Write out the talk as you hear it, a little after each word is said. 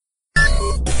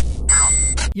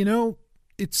You know,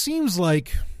 it seems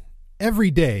like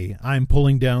every day I'm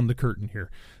pulling down the curtain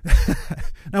here.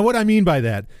 Now, what I mean by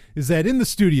that is that in the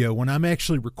studio, when I'm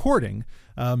actually recording,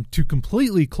 to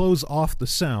completely close off the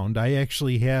sound, I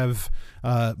actually have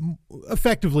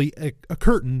effectively a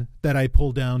curtain that I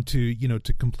pull down to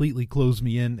completely close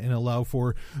me in and allow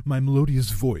for my melodious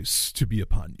voice to be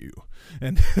upon you.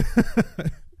 And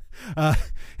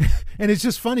and it's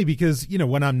just funny because,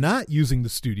 when I'm not using the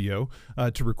studio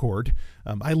to record,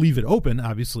 I leave it open,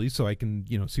 obviously, so I can,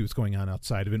 see what's going on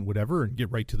outside of it and whatever, and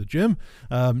get right to the gym,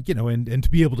 and to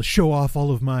be able to show off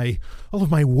all of my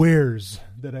wares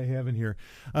that I have in here.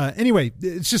 Anyway,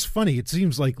 it's just funny. It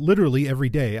seems like literally every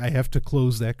day I have to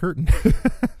close that curtain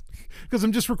because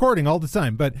I'm just recording all the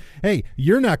time. But hey,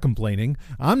 you're not complaining.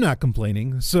 I'm not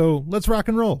complaining. So let's rock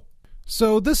and roll.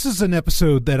 So this is an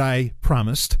episode that I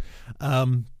promised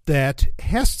that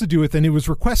has to do with, and it was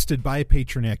requested by a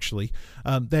patron actually,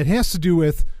 that has to do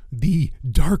with the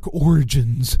dark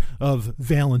origins of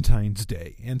Valentine's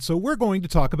Day. And so we're going to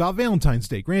talk about Valentine's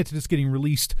Day. Granted, it's getting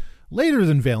released later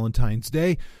than Valentine's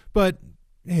Day, but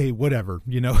hey, whatever,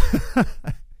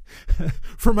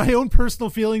 For my own personal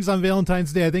feelings on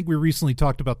Valentine's Day, I think we recently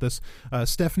talked about this.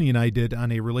 Stephanie and I did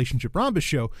on a Relationship Rhombus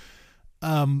show.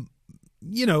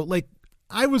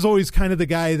 I was always kind of the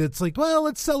guy that's like, well,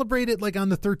 let's celebrate it like on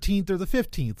the 13th or the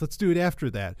 15th. Let's do it after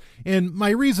that. And my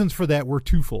reasons for that were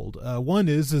twofold. One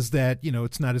is that,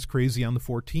 it's not as crazy on the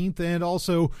 14th. And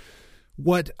also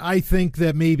what I think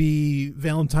that maybe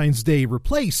Valentine's Day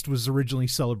replaced was originally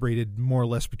celebrated more or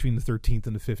less between the 13th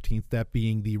and the 15th, that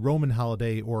being the Roman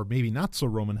holiday, or maybe not so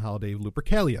Roman holiday,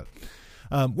 Lupercalia.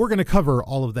 We're going to cover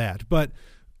all of that. But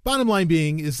bottom line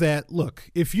being is that, look,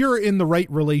 if you're in the right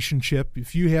relationship,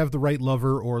 if you have the right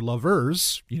lover or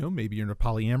lovers, maybe you're in a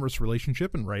polyamorous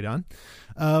relationship and right on,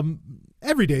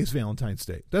 every day is Valentine's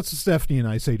Day. That's what Stephanie and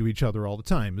I say to each other all the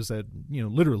time, is that,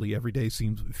 literally every day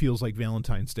feels like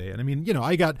Valentine's Day. And I mean,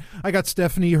 I got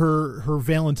Stephanie her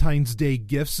Valentine's Day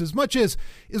gifts, as much as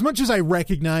I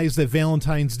recognize that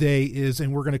Valentine's Day is,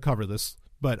 and we're going to cover this,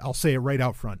 but I'll say it right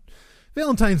out front.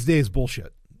 Valentine's Day is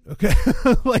bullshit. Okay.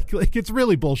 like it's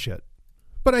really bullshit,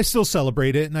 but I still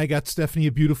celebrate it. And I got Stephanie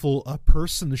a beautiful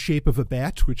purse in the shape of a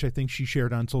bat, which I think she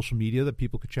shared on social media that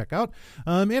people could check out.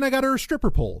 And I got her a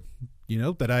stripper pole,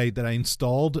 that I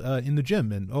installed in the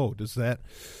gym. And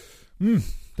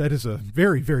that is a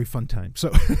very, very fun time.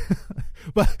 So,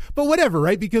 but whatever,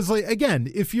 right? Because again,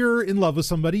 if you're in love with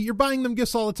somebody, you're buying them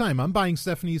gifts all the time. I'm buying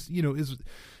Stephanie's,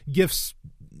 gifts,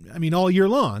 all year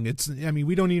long.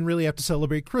 We don't even really have to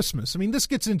celebrate Christmas. This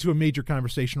gets into a major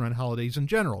conversation around holidays in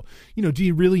general. Do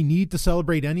you really need to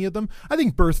celebrate any of them? I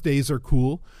think birthdays are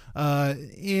cool.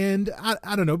 And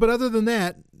I don't know, but other than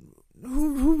that,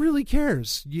 who really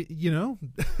cares?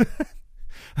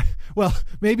 Well,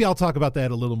 maybe I'll talk about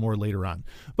that a little more later on.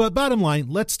 But bottom line,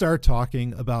 let's start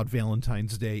talking about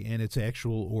Valentine's Day and its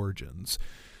actual origins.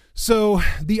 So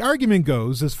the argument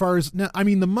goes as far as,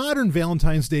 the modern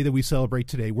Valentine's Day that we celebrate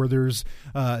today, where there's,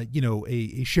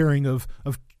 a sharing of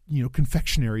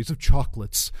confectionaries, of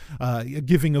chocolates, a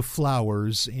giving of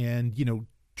flowers, and,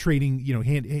 trading,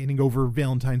 handing over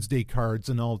Valentine's Day cards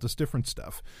and all of this different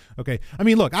stuff. Okay.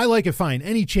 Look, I like it fine.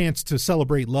 Any chance to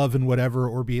celebrate love and whatever,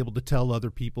 or be able to tell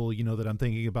other people, that I'm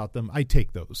thinking about them, I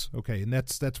take those. Okay. And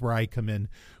that's where I come in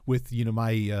with,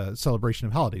 my celebration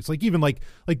of holidays. Like even like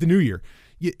the New Year.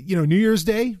 New Year's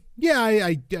Day, yeah,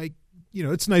 I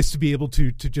it's nice to be able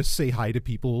to just say hi to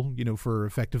people, for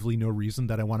effectively no reason,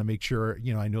 that I want to make sure,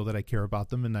 I know that I care about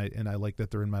them and I like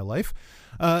that they're in my life.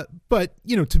 But,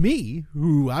 to me,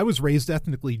 who I was raised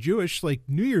ethnically Jewish, like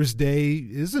New Year's Day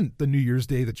isn't the New Year's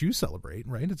Day that you celebrate,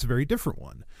 right? It's a very different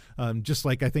one. Just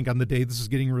like I think on the day this is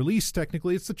getting released,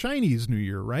 technically it's the Chinese New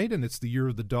Year, right? And it's the year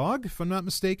of the dog, if I'm not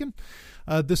mistaken,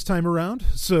 this time around.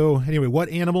 So anyway, what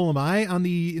animal am I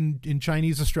in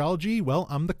Chinese astrology? Well,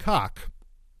 I'm the cock.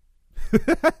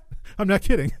 I'm not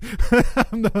kidding.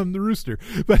 I'm the rooster.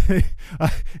 But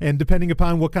and depending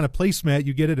upon what kind of placemat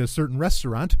you get at a certain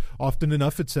restaurant, often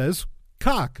enough it says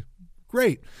cock.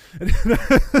 Great.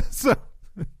 So,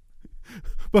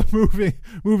 but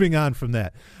moving on from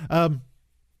that.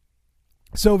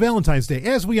 So Valentine's Day,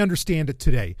 as we understand it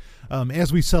today,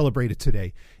 as we celebrate it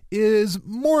today, is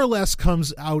more or less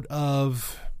comes out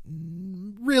of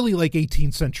really like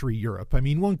 18th century Europe.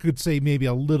 One could say maybe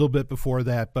a little bit before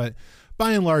that, but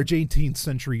by and large, 18th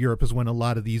century Europe is when a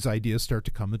lot of these ideas start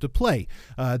to come into play.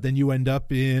 Then you end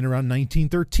up in around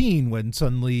 1913 when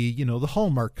suddenly, the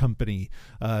Hallmark Company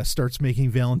starts making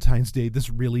Valentine's Day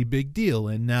this really big deal.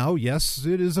 And now, yes,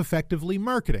 it is effectively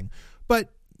marketing. But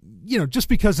just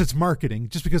because it's marketing,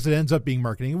 just because it ends up being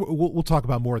marketing, we'll talk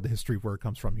about more of the history of where it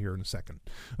comes from here in a second.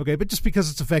 Okay, but just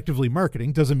because it's effectively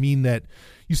marketing doesn't mean that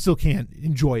you still can't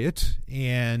enjoy it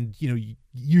and,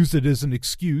 use it as an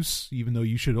excuse, even though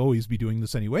you should always be doing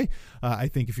this anyway. I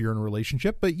think if you're in a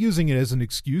relationship, but using it as an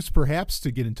excuse perhaps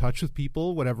to get in touch with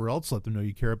people, whatever else, let them know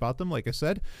you care about them. Like I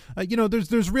said,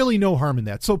 there's really no harm in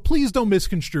that. So please don't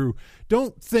misconstrue.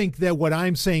 Don't think that what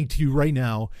I'm saying to you right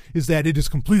now is that it is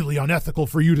completely unethical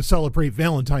for you to celebrate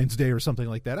Valentine's Day or something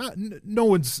like that. No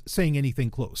one's saying anything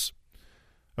close.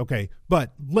 Okay,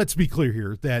 but let's be clear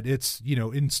here that it's,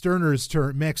 in Max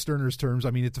Stirner's terms,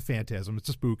 I mean, it's a phantasm, it's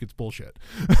a spook, it's bullshit.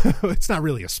 It's not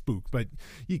really a spook, but,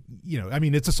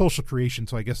 it's a social creation,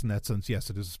 so I guess in that sense, yes,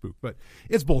 it is a spook, but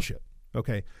it's bullshit,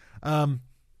 okay? And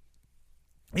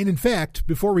in fact,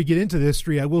 before we get into the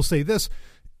history, I will say this,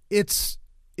 it's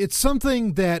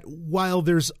something that while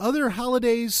there's other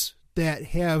holidays that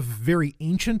have very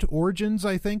ancient origins,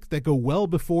 I think, that go well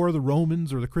before the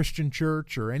Romans or the Christian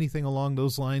church or anything along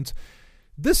those lines,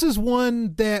 this is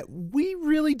one that we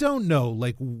really don't know,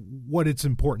 like, what its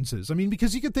importance is. I mean,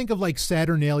 because you could think of, like,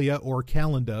 Saturnalia or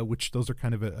Calenda, which those are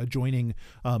kind of adjoining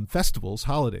festivals,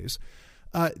 holidays.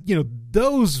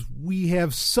 Those we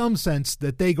have some sense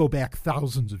that they go back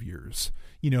thousands of years,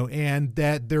 and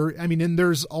that and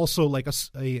there's also, like,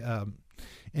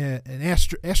 an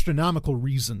astronomical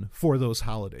reason for those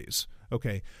holidays.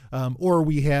 Okay. Or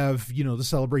we have, the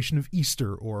celebration of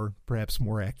Easter, or perhaps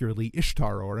more accurately,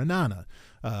 Ishtar or Inanna,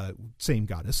 same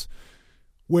goddess,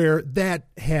 where that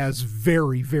has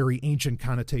very, very ancient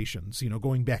connotations,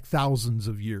 going back thousands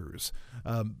of years.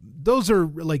 Those are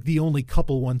like the only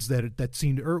couple ones that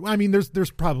seem to, or I mean,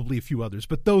 there's probably a few others,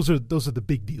 but those are the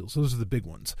big deals. Those are the big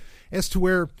ones. As to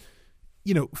where,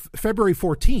 February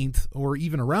 14th, or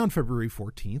even around February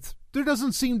 14th, there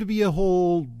doesn't seem to be a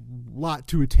whole lot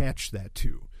to attach that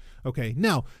to. Okay,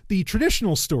 now, the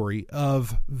traditional story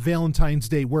of Valentine's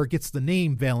Day, where it gets the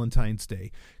name Valentine's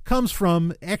Day, comes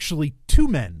from actually two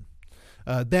men.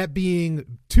 That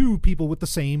being two people with the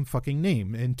same fucking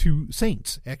name, and two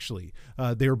saints, actually.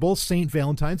 They were both Saint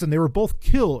Valentines, and they were both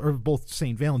both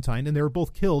Saint Valentine, and they were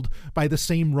both killed by the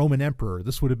same Roman emperor.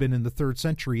 This would have been in the 3rd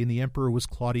century, and the emperor was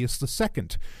Claudius II,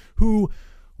 who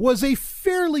was a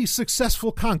fairly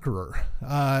successful conqueror.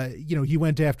 He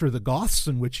went after the Goths,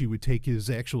 in which he would take his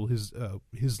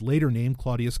later name,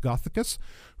 Claudius Gothicus,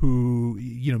 who,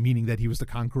 meaning that he was the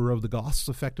conqueror of the Goths,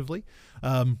 effectively.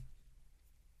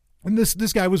 And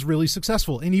this guy was really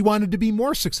successful, and he wanted to be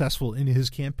more successful in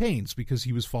his campaigns because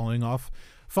he was following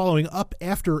up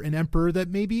after an emperor that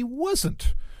maybe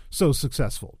wasn't so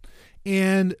successful.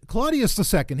 And Claudius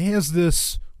II has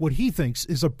this, what he thinks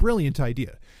is a brilliant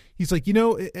idea. He's like,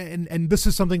 and this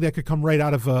is something that could come right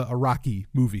out of a Rocky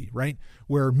movie, right?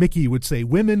 Where Mickey would say,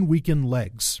 "Women weaken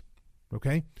legs."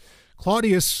 Okay?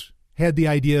 Claudius had the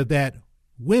idea that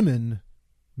women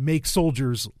make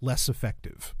soldiers less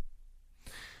effective.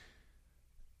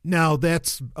 Now,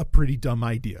 that's a pretty dumb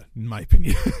idea, in my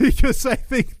opinion, because I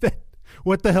think that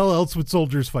what the hell else would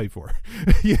soldiers fight for?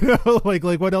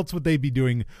 Like what else would they be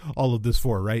doing all of this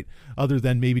for, right? Other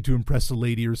than maybe to impress a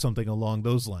lady or something along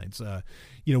those lines.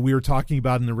 We were talking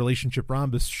about in the Relationship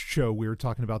Rhombus show, we were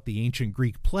talking about the ancient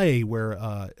Greek play where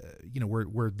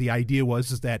the idea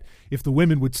was that if the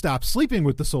women would stop sleeping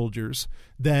with the soldiers,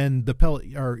 then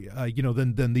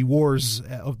then the wars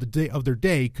of their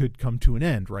day could come to an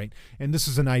end, right? And this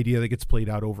is an idea that gets played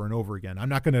out over and over again. I'm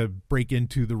not going to break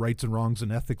into the rights and wrongs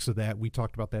and ethics of that. We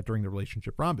talked about that during the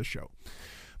Relationship Rhombus show.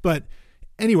 But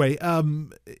anyway,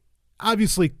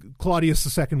 obviously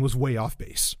Claudius II was way off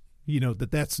base.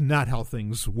 That's not how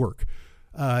things work.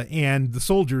 And the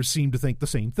soldiers seem to think the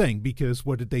same thing, because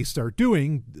what did they start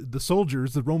doing?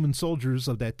 The Roman soldiers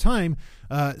of that time,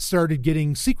 started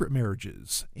getting secret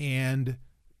marriages. And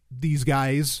these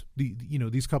guys,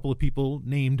 these couple of people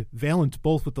named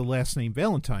both with the last name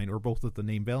Valentine, or both with the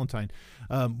name Valentine,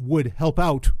 would help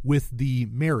out with the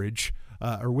marriage,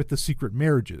 or with the secret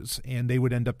marriages, and they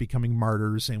would end up becoming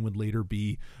martyrs and would later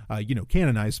be,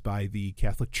 canonized by the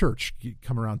Catholic Church.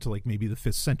 Come around to like maybe the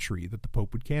 5th century that the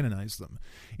Pope would canonize them,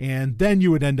 and then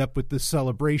you would end up with this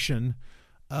celebration.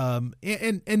 And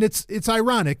it's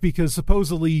ironic because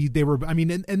supposedly they were. I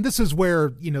mean, and this is where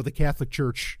the Catholic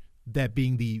Church, that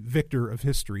being the victor of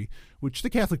history, which the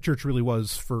Catholic Church really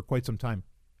was for quite some time,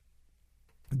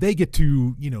 they get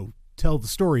to tell the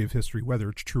story of history, whether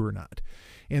it's true or not.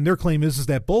 And their claim is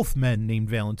that both men named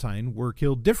Valentine were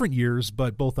killed different years,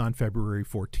 but both on February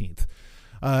 14th.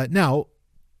 Now,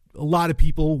 a lot of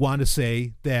people want to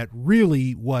say that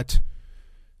really what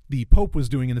the Pope was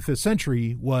doing in the 5th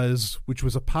century which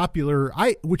was a popular,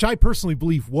 which I personally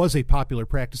believe was a popular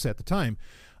practice at the time,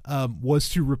 was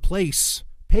to replace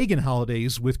pagan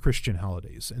holidays with Christian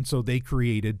holidays. And so they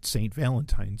created St.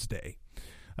 Valentine's Day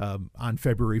on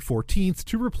February 14th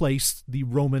to replace the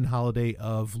Roman holiday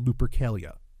of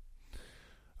Lupercalia.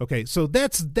 Okay, so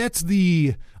that's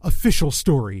the official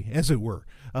story, as it were.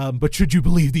 But should you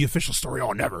believe the official story?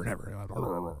 Oh, never.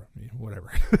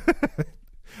 Whatever.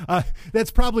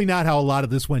 That's probably not how a lot of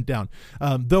this went down.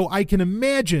 Though I can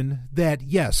imagine that,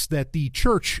 yes, that the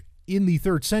church in the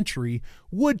 3rd century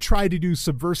would try to do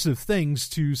subversive things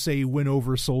to, say, win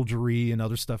over soldiery and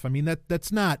other stuff. I mean,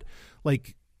 that's not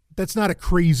a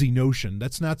crazy notion.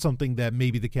 That's not something that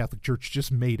maybe the Catholic Church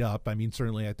just made up. I mean,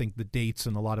 certainly I think the dates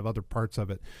and a lot of other parts of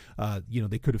it,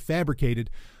 they could have fabricated.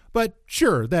 But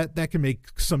sure, that can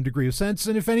make some degree of sense.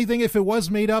 And if anything, if it was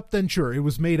made up, then sure, it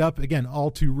was made up, again,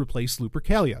 all to replace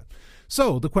Lupercalia.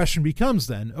 So the question becomes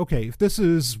then, okay, if this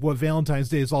is what Valentine's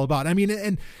Day is all about, I mean,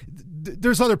 and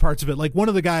there's other parts of it, like one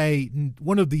of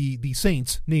the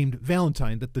saints named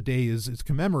Valentine that the day is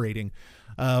commemorating,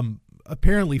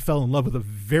 apparently fell in love with a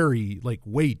very,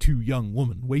 way too young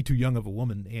of a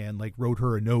woman, and wrote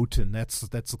her a note, and that's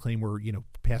the claim where,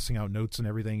 passing out notes and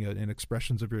everything and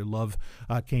expressions of your love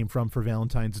came from for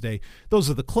Valentine's Day. Those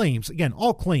are the claims. Again,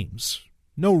 all claims,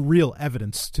 no real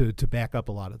evidence to back up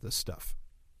a lot of this stuff.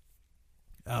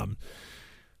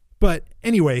 But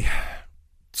anyway,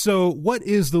 so what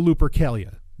is the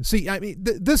Lupercalia? See, I mean,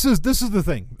 this is the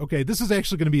thing. Okay, this is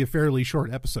actually going to be a fairly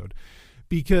short episode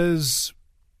because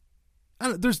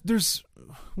there's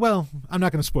well, I'm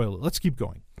not going to spoil it. Let's keep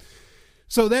going.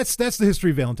 So that's the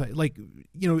history of Valentine.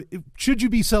 Should you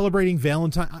be celebrating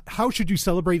Valentine? How should you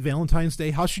celebrate Valentine's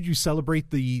Day? How should you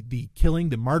celebrate the killing,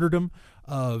 the martyrdom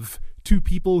of two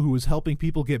people who was helping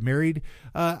people get married?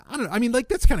 I don't know. I mean,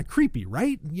 that's kind of creepy,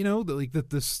 right? That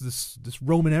this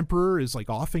Roman emperor is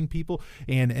offing people,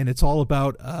 and it's all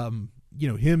about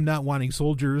him not wanting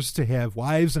soldiers to have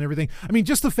wives and everything. I mean,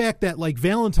 just the fact that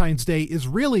Valentine's Day is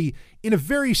really, in a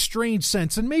very strange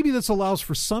sense, and maybe this allows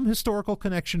for some historical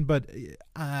connection, but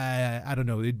I don't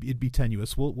know. It'd be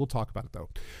tenuous. We'll talk about it though.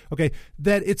 Okay,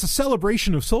 that it's a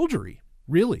celebration of soldiery,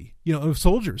 really, of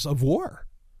soldiers, of war,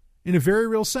 in a very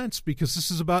real sense, because this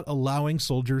is about allowing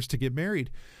soldiers to get married,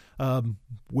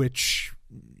 which,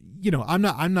 I'm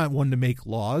not one to make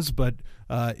laws, but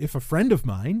if a friend of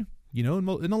mine,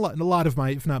 and a lot of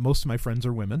my, if not most of my friends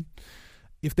are women,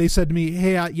 if they said to me,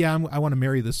 hey, I want to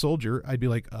marry this soldier, I'd be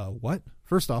like, what?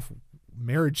 First off,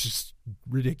 marriage is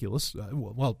ridiculous.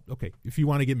 Well, okay, if you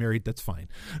want to get married, that's fine.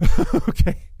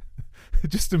 Okay,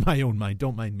 just in my own mind,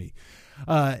 don't mind me.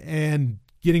 And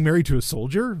getting married to a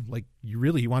soldier,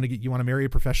 you want to marry a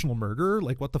professional murderer?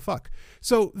 What the fuck?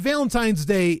 So Valentine's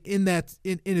Day in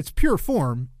its pure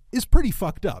form is pretty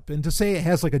fucked up. And to say it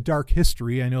has a dark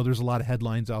history, I know there's a lot of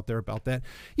headlines out there about that.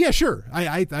 Yeah, sure.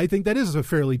 I think that is a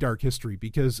fairly dark history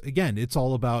because, again, it's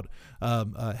all about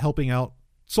helping out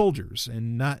soldiers,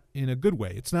 and not in a good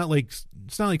way. It's not like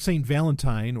St.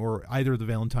 Valentine or either of the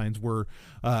Valentines were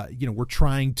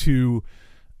trying to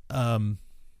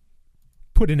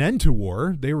put an end to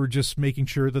war. They were just making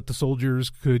sure that the soldiers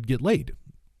could get laid.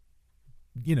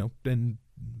 And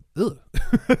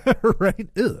right?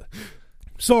 Ugh.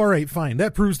 So, all right, fine.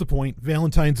 That proves the point.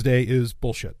 Valentine's Day is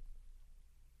bullshit.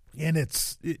 And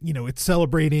it's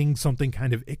celebrating something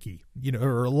kind of icky,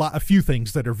 or a few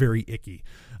things that are very icky.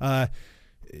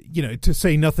 To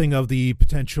say nothing of the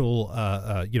potential,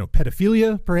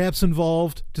 pedophilia perhaps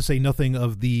involved, to say nothing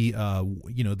of the,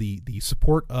 the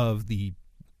support of the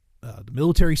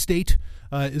military state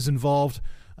is involved.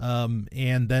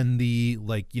 And then the,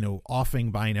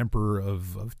 offing by an emperor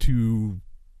of two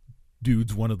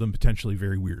dudes, one of them potentially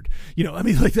very weird.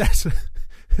 That's,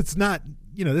 it's not,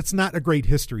 that's not a great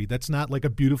history. That's not a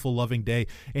beautiful, loving day.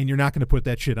 And you're not going to put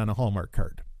that shit on a Hallmark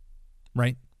card,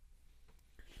 right?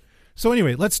 So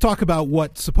anyway, let's talk about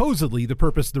what supposedly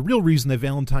the real reason that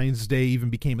Valentine's Day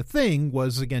even became a thing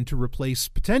was, again, to replace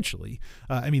potentially.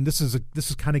 This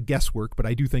is kind of guesswork, but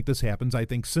I do think this happens. I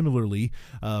think similarly,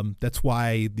 that's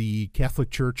why the Catholic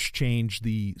Church changed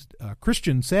the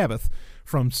Christian Sabbath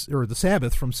from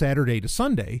Saturday to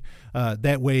Sunday.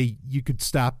 That way you could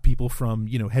stop people from,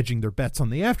 hedging their bets on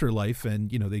the afterlife, and,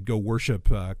 they'd go worship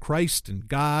Christ and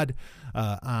God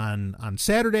on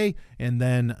Saturday, and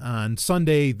then on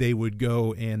Sunday they would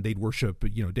go and they'd worship,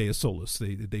 Day of Solus.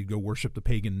 They'd go worship the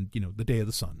pagan, the Day of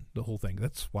the Sun, the whole thing.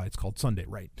 That's why it's called Sunday,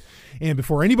 right? And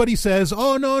before anybody says,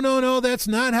 oh, no, that's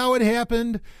not how it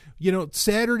happened.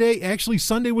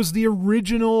 Sunday was the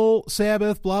original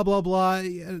Sabbath, blah, blah, blah.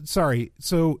 Sorry.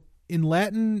 So in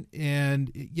Latin and,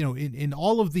 in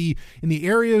all of the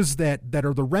areas that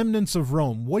are the remnants of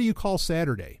Rome, what do you call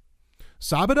Saturday?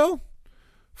 Sabado?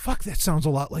 Fuck, that sounds a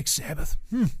lot like Sabbath.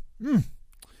 And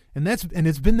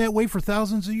it's been that way for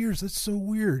thousands of years. That's so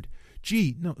weird.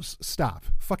 Gee, no, stop.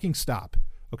 Fucking stop.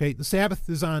 Okay, the Sabbath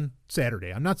is on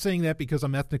Saturday. I'm not saying that because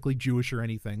I'm ethnically Jewish or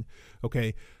anything.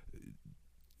 Okay,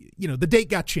 the date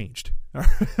got changed.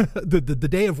 the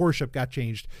day of worship got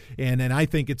changed, and I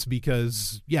think it's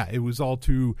because it was all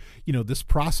to this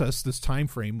process, this time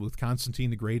frame with Constantine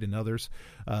the Great and others,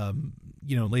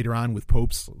 later on with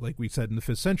popes, like we said in the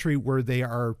 5th century, where they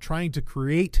are trying to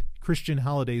create Christian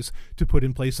holidays to put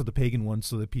in place of the pagan ones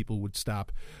so that people would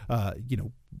stop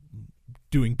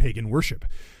doing pagan worship.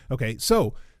 Okay,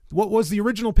 so what was the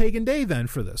original pagan day then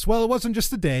for this? Well, it wasn't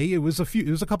just a day. It was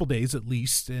a couple days at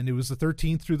least, and it was the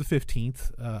 13th through the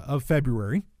 15th of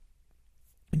February.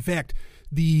 In fact,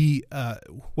 we'll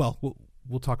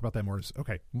talk about that more.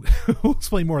 Okay, we'll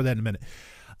explain more of that in a minute.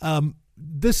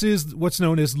 This is what's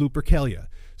known as Lupercalia.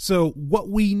 So what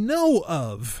we know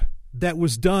of that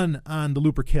was done on the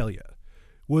Lupercalia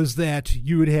was that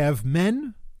you would have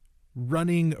men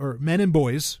and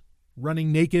boys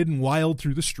running naked and wild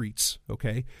through the streets.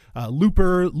 Okay.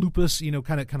 Lupus,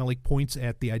 kind of like points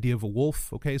at the idea of a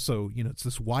wolf. Okay. So, it's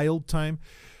this wild time.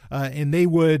 And they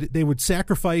would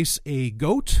sacrifice a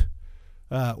goat,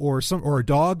 or a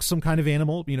dog, some kind of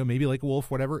animal, maybe like a wolf,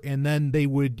 whatever. And then they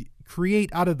would create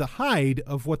out of the hide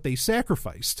of what they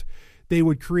sacrificed, they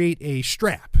would create a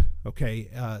strap. Okay.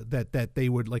 That they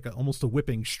would like almost a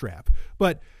whipping strap.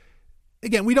 But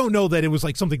again, we don't know that it was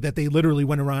like something that they literally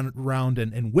went around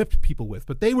and whipped people with,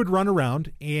 but they would run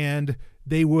around and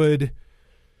they would,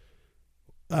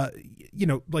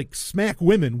 like smack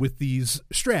women with these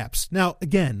straps. Now,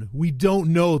 again, we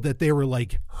don't know that they were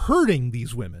like hurting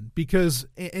these women because,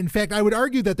 in fact, I would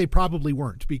argue that they probably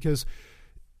weren't, because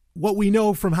what we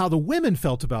know from how the women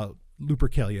felt about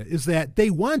Lupercalia is that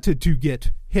they wanted to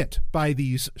get hit by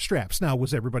these straps. Now,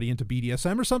 was everybody into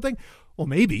BDSM or something? Well,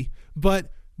 maybe,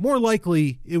 but more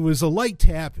likely it was a light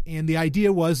tap, and the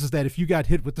idea was that if you got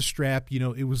hit with the strap,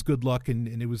 it was good luck, and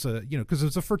it was because it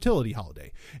was a fertility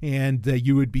holiday, and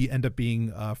you would end up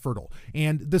being fertile.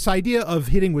 And this idea of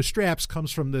hitting with straps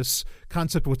comes from this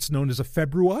concept, what's known as a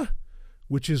februa,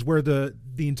 which is where the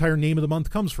entire name of the month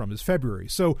comes from, is February.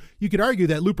 So you could argue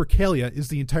that Lupercalia is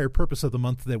the entire purpose of the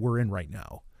month that we're in right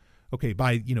now. Okay,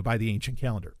 by the ancient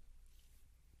calendar.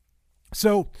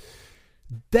 So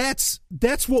that's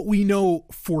what we know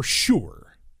for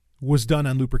sure was done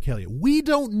on Lupercalia. We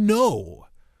don't know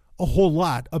a whole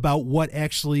lot about what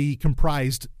actually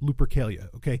comprised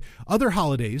Lupercalia. Okay, other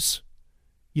holidays,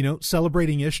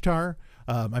 celebrating Ishtar,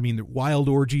 the wild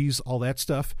orgies, all that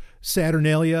stuff,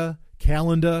 Saturnalia,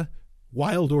 Calenda,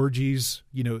 wild orgies,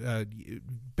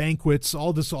 banquets,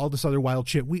 all this other wild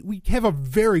shit. We have a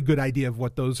very good idea of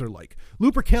what those are like.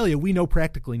 Lupercalia, we know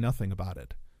practically nothing about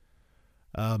it.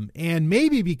 And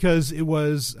maybe because it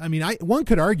was, one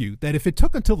could argue that if it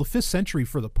took until the 5th century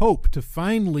for the Pope to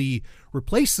finally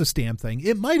replace this damn thing,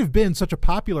 it might have been such a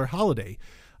popular holiday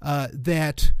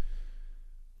that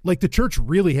like the church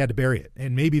really had to bury it,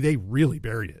 and maybe they really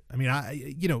buried it.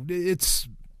 It's,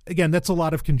 again, that's a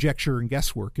lot of conjecture and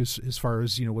guesswork as far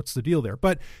as, what's the deal there.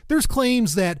 But there's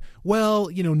claims that,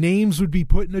 names would be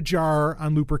put in a jar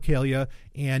on Lupercalia,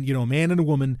 and, a man and a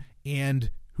woman,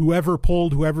 and whoever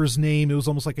pulled whoever's name, it was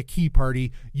almost like a key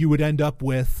party, you would end up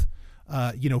with,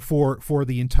 for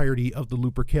the entirety of the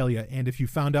Lupercalia. And if you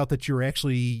found out that you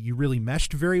really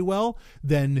meshed very well,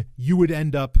 then you would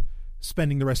end up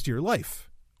spending the rest of your life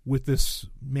with this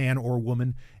man or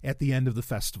woman at the end of the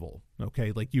festival.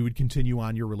 Okay. Like you would continue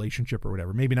on your relationship or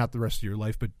whatever, maybe not the rest of your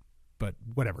life, but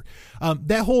whatever.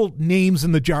 That whole names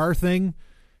in the jar thing,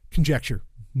 conjecture.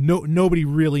 Nobody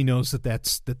really knows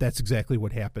that's exactly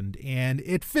what happened, and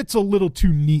it fits a little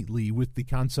too neatly with the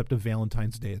concept of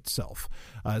Valentine's Day itself.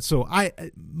 So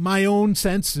my own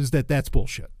sense is that that's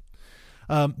bullshit.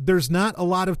 There's not a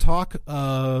lot of talk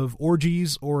of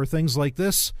orgies or things like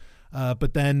this,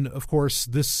 but then, of course,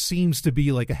 this seems to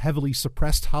be like a heavily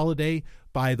suppressed holiday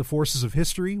by the forces of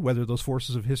history. Whether those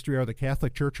forces of history are the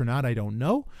Catholic Church or not, I don't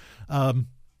know.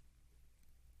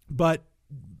 But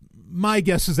my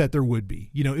guess is that there would be.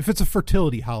 If it's a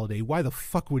fertility holiday, why the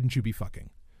fuck wouldn't you be fucking?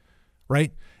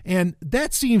 Right? And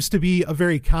that seems to be a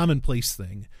very commonplace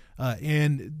thing.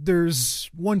 And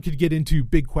one could get into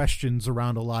big questions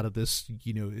around a lot of this,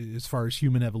 as far as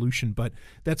human evolution, but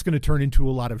that's going to turn into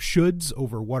a lot of shoulds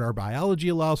over what our biology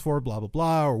allows for, blah, blah,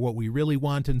 blah, or what we really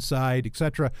want inside,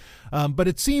 etc. But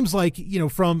it seems like,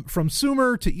 from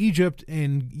Sumer to Egypt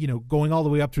and, going all the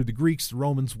way up through the Greeks, the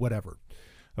Romans, whatever.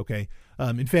 Okay.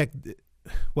 In fact,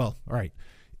 well, all right,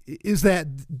 is that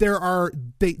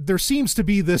there seems to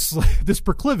be this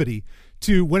proclivity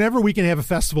to, whenever we can have a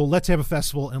festival, let's have a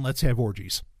festival and let's have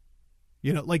orgies.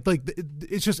 You know, like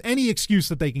it's just any excuse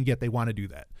that they can get, they want to do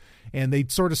that. And they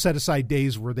sort of set aside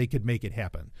days where they could make it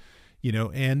happen. You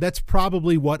know, and that's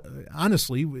probably what,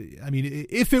 honestly, I mean,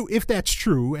 if that's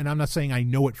true, and I'm not saying I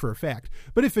know it for a fact,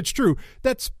 but if it's true,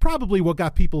 that's probably what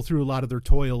got people through a lot of their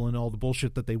toil and all the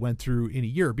bullshit that they went through in a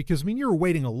year. Because, I mean, you were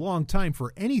waiting a long time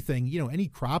for anything, you know, any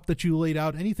crop that you laid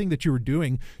out, anything that you were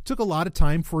doing took a lot of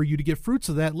time for you to get fruits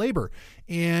of that labor.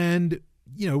 And,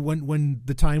 you know, when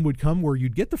the time would come where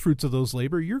you'd get the fruits of those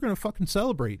labor, you're going to fucking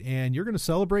celebrate, and you're going to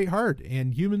celebrate hard.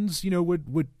 And humans, you know,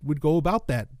 would go about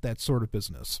that sort of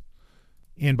business.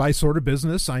 And by sort of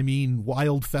business, I mean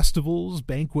wild festivals,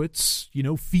 banquets, you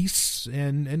know, feasts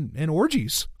and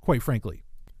orgies, quite frankly.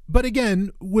 But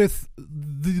again, with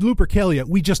the Lupercalia,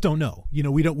 we just don't know. You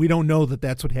know, we don't know that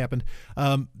that's what happened.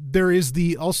 There's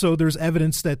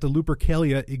evidence that the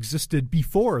Lupercalia existed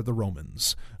before the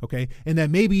Romans. Okay, and that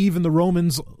maybe even the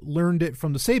Romans learned it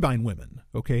from the Sabine women.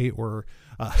 Okay, or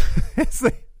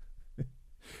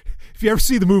if you ever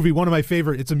see the movie, one of my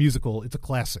favorite, it's a musical, it's a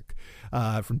classic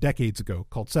from decades ago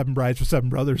called Seven Brides for Seven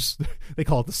Brothers. They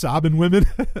call it the Sabine women.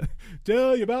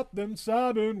 Tell you about them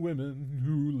Sabine women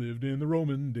who lived in the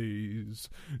Roman days.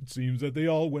 It seems that they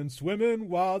all went swimming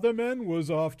while the men was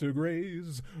off to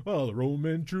graze. Well, the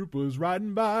Roman troop was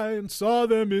riding by and saw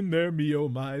them in their me oh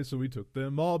my, so he took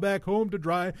them all back home to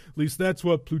dry. At least that's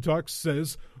what Plutarch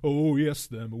says. Oh yes,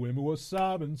 them women was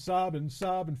sobbing,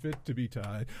 fit to be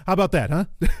tied. How about that, huh?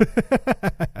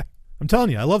 I'm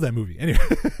telling you, I love that movie. Anyway,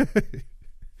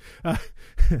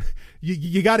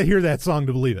 you got to hear that song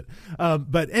to believe it.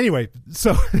 But anyway,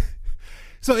 so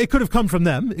it could have come from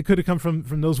them. It could have come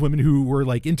from those women who were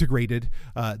like integrated.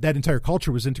 That entire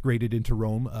culture was integrated into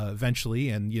Rome eventually.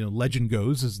 And, you know, legend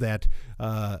goes is that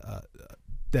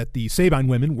the Sabine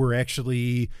women were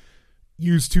actually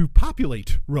used to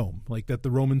populate Rome, like that the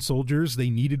Roman soldiers,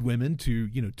 they needed women to,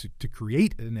 you know, to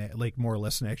create like more or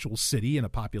less an actual city and a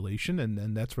population.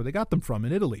 And that's where they got them from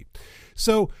in Italy.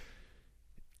 So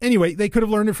anyway, they could have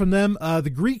learned it from them.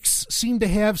 The Greeks seem to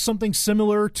have something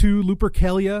similar to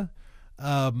Lupercalia.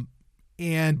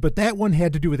 But that one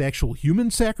had to do with actual human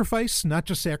sacrifice, not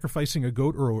just sacrificing a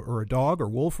goat or a dog or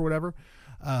wolf or whatever.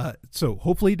 So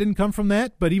hopefully it didn't come from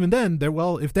that. But even then,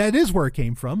 if that is where it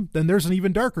came from, then there's an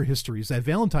even darker history. Is that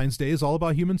Valentine's Day is all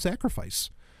about human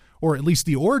sacrifice, or at least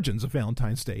the origins of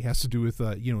Valentine's Day has to do with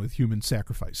with human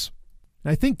sacrifice.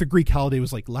 And I think the Greek holiday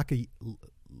was like Lakiacia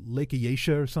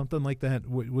or something like that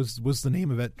was the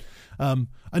name of it.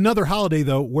 Another holiday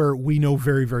though where we know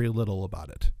very, very little about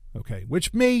it. Okay,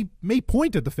 which may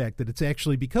point at the fact that it's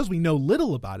actually because we know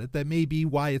little about it, that may be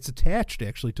why it's attached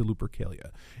actually to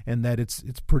Lupercalia, and that it's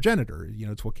progenitor. You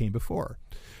know, it's what came before.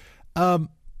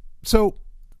 So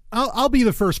I'll be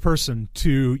the first person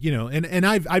to, you know, and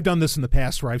I've done this in the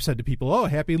past where I've said to people, oh,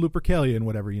 happy Lupercalia and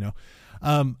whatever, you know.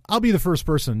 I'll be the first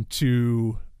person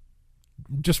to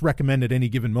just recommend at any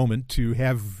given moment to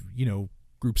have, you know,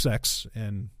 group sex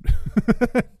and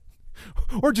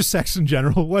or just sex in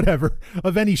general, whatever,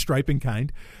 of any stripe and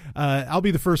kind. I'll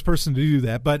be the first person to do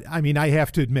that. But I mean, I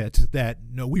have to admit that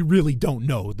no, we really don't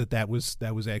know that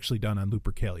was actually done on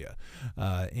Lupercalia.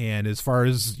 And as far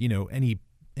as, you know, any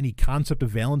concept of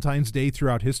Valentine's Day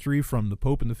throughout history from the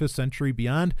Pope in the 5th century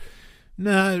beyond,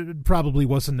 nah, it probably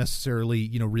wasn't necessarily,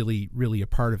 you know, really, really a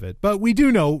part of it. But we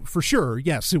do know for sure,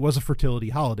 yes, it was a fertility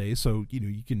holiday. So, you know,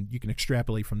 you can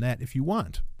extrapolate from that if you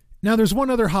want. Now, there's one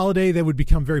other holiday that would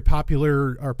become very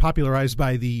popular or popularized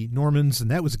by the Normans, and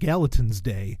that was Gallatin's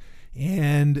Day.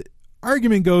 And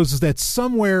argument goes is that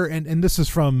somewhere, and this is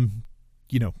from,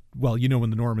 you know, well, you know,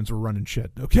 when the Normans were running shit,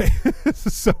 okay?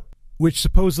 So, which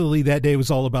supposedly that day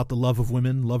was all about the love of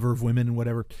women, lover of women, and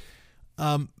whatever.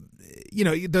 You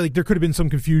know, there could have been some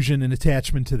confusion and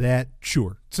attachment to that,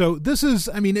 sure. So this is,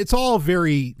 I mean, it's all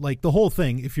very, like, the whole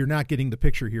thing, if you're not getting the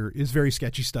picture here, is very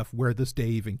sketchy stuff where this day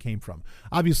even came from.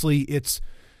 Obviously, it's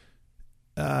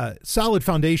solid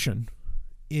foundation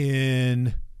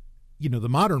in, you know, the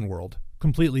modern world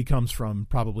completely comes from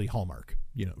probably Hallmark,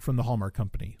 you know, from the Hallmark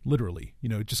company, literally. You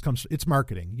know, it just comes, it's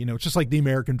marketing. You know, it's just like the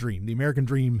American dream. The American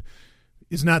dream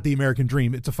is not the American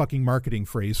dream. It's a fucking marketing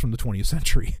phrase from the 20th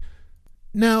century.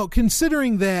 Now,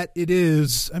 considering that it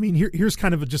is, I mean, here's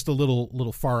kind of just a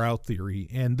little far out theory,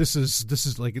 and this is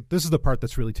the part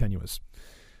that's really tenuous.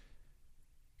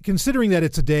 Considering that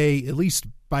it's a day, at least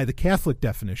by the Catholic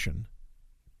definition,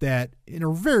 that in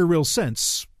a very real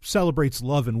sense celebrates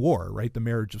love and war, right? The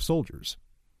marriage of soldiers.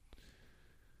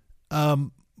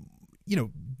 You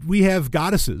know, we have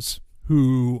goddesses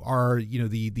who are,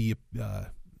 the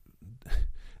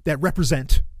that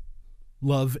represent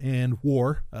love and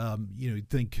war.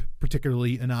 Think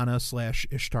particularly Inanna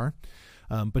 / Ishtar.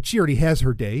 But she already has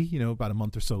her day, about a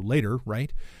month or so later,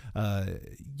 right?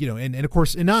 And of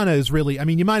course, Inanna is really,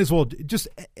 you might as well just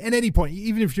at any point,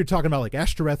 even if you're talking about like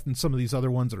Ashtoreth and some of these other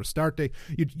ones that are Astarte,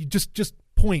 you just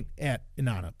point at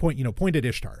Inanna, point at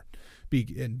Ishtar.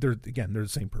 And they're the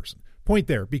same person. Point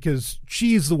there, because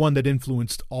she's the one that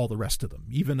influenced all the rest of them,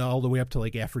 even all the way up to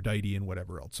like Aphrodite and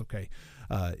whatever else. Okay,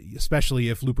 especially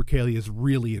if Lupercalia is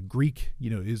really a Greek,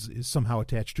 is somehow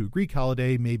attached to a Greek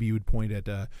holiday. Maybe you would point at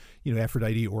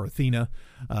Aphrodite or Athena,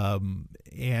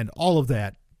 and all of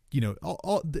that.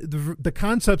 All the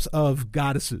concepts of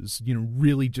goddesses,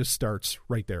 really just starts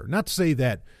right there. Not to say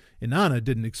that Inanna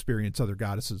didn't experience other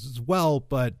goddesses as well,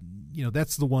 but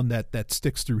that's the one that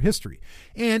sticks through history.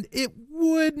 And it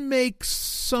would make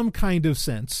some kind of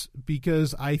sense,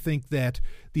 because I think that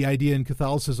the idea in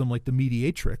Catholicism, like the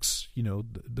mediatrix,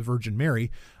 the Virgin Mary,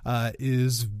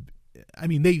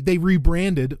 they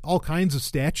rebranded all kinds of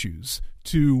statues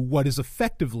to what is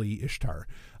effectively Ishtar,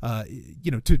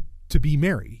 to be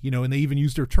Mary, and they even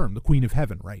used her term, the Queen of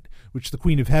Heaven, right? Which the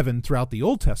Queen of Heaven throughout the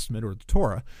Old Testament or the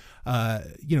Torah,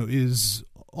 is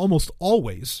almost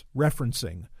always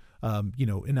referencing,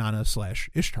 Inanna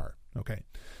 / Ishtar. Okay.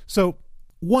 So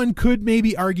one could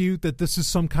maybe argue that this is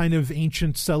some kind of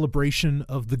ancient celebration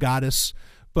of the goddess,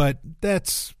 but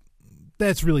that's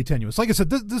really tenuous. Like I said,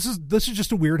 this is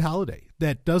just a weird holiday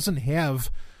that doesn't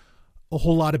have a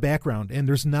whole lot of background, and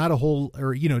there's not a whole,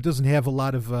 or, it doesn't have a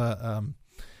lot of,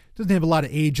 doesn't have a lot of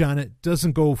age on it,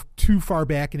 doesn't go too far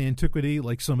back in antiquity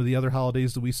like some of the other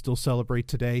holidays that we still celebrate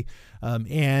today,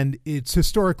 and it's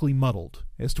historically muddled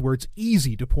as to where it's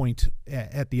easy to point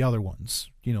at the other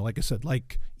ones. Like I said,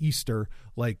 like Easter,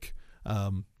 like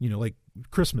like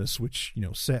Christmas, which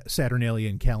Saturnalia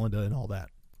and Calenda and all that.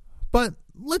 But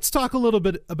let's talk a little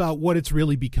bit about what it's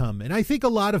really become. And I think for a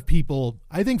lot of people,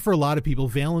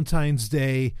 Valentine's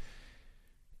Day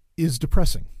is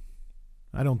depressing.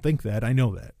 I don't think that. I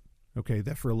know that. Okay,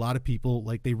 that for a lot of people,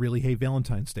 like, they really hate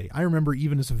Valentine's Day. I remember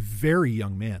even as a very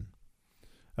young man,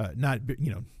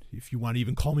 if you want to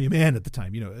even call me a man at the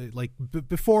time,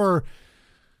 before.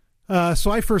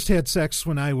 So I first had sex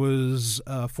when I was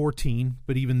 14,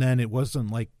 but even then it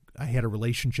wasn't like I had a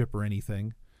relationship or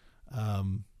anything.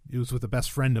 It was with a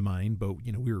best friend of mine, but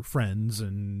we were friends,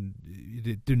 and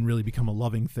it didn't really become a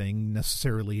loving thing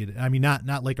necessarily.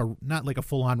 Not like a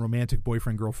full on romantic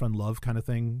boyfriend girlfriend love kind of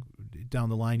thing down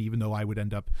the line, even though I would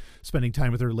end up spending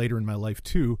time with her later in my life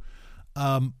too.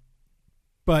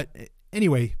 But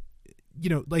anyway,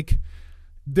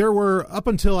 there were, up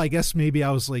until I guess maybe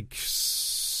I was like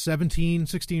 16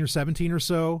 or 17 or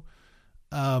so.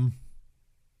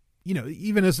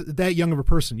 Even as that young of a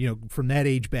person, from that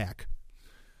age back.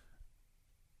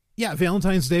 Yeah,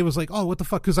 Valentine's Day was like, oh, what the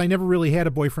fuck? Because I never really had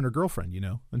a boyfriend or girlfriend,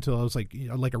 until I was like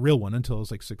a real one, until I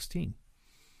was like 16.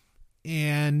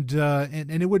 And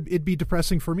it'd be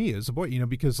depressing for me as a boy,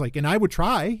 because and I would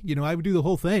try, I would do the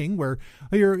whole thing where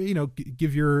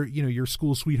give your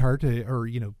school sweetheart or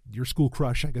your school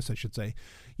crush, I guess I should say,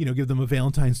 give them a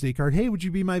Valentine's Day card. Hey, would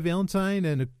you be my Valentine?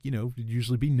 And it'd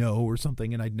usually be no or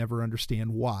something, and I'd never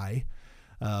understand why.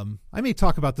 I may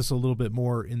talk about this a little bit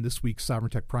more in this week's Sovereign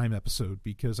Tech Prime episode,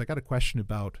 because I got a question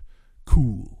about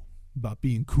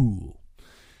being cool.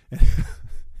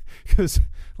 Because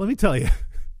let me tell you,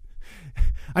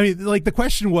 the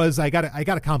question was, I got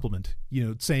a compliment,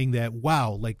 saying that,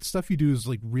 wow, like, the stuff you do is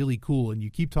like really cool, and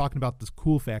you keep talking about this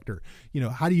cool factor.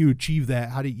 How do you achieve that?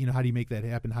 How do you make that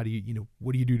happen? How do you,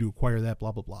 what do you do to acquire that?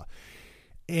 Blah, blah, blah.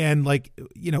 And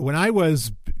when I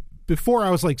was, before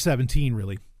I was like 17,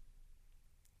 really,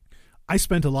 I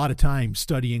spent a lot of time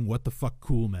studying what the fuck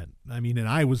cool meant. And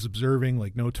I was observing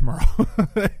like no tomorrow,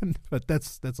 but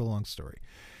that's a long story.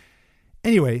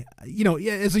 Anyway,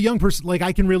 as a young person, like,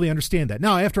 I can really understand that.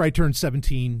 Now, after I turned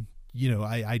 17,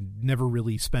 I never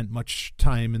really spent much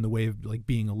time in the way of like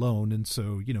being alone. And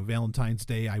so, Valentine's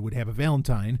Day, I would have a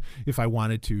Valentine if I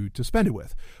wanted to spend it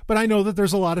with. But I know that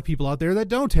there's a lot of people out there that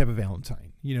don't have a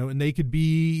Valentine, and they could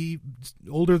be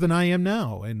older than I am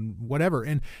now and whatever.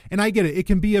 And I get it. It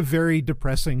can be a very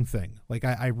depressing thing. Like,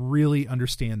 I really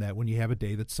understand that when you have a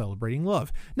day that's celebrating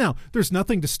love. Now, there's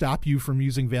nothing to stop you from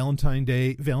using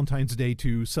Valentine's Day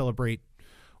to celebrate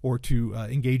or to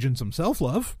engage in some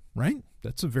self-love, right?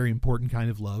 That's a very important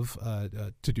kind of love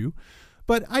to do.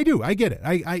 But I get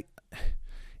it.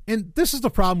 And this is the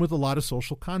problem with a lot of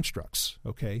social constructs,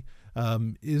 okay,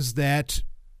 is that,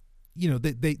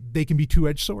 they can be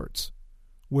two-edged swords,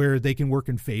 where they can work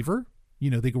in favor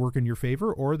They can work in your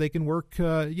favor, or they can work,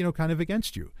 kind of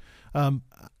against you.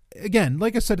 Again,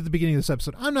 like I said at the beginning of this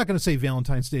episode, I'm not going to say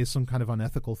Valentine's Day is some kind of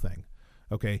unethical thing.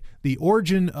 Okay. The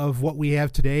origin of what we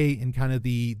have today and kind of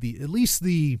the at least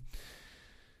the,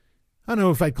 I don't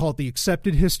know if I'd call it the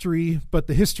accepted history, but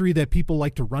the history that people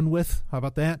like to run with, how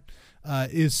about that?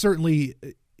 Is certainly,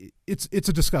 it's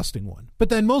a disgusting one. But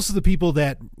then most of the people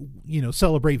that,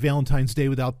 celebrate Valentine's Day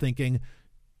without thinking,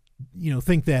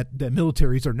 think that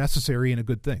militaries are necessary and a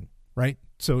good thing, right?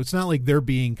 So it's not like they're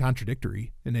being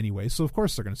contradictory in any way. So of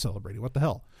course they're going to celebrate it. What the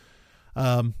hell?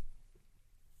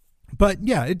 But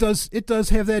yeah, it does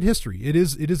have that history. It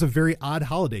is a very odd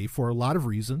holiday for a lot of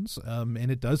reasons.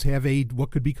 And it does have what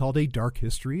could be called a dark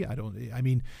history. I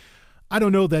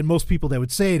don't know that most people that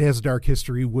would say it has a dark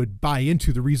history would buy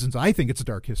into the reasons I think it's a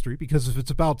dark history, because if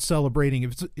it's about celebrating,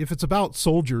 if it's about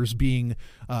soldiers being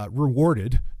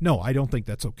rewarded, no, I don't think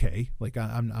that's okay. Like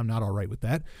I'm not all right with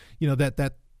that.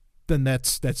 Then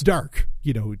that's dark,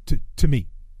 to me.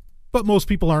 But most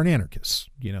people aren't anarchists,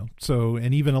 so,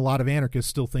 and even a lot of anarchists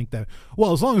still think that,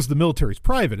 well, as long as the military's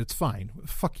private, it's fine.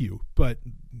 Fuck you. But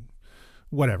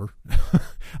whatever.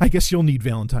 I guess you'll need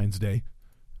Valentine's Day.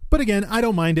 But again, I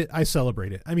don't mind it. I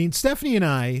celebrate it. I mean, Stephanie and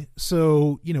I,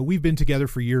 so, we've been together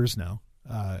for years now.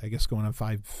 I guess going on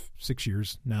 5-6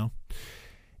 years now.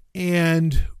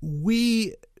 And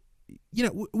we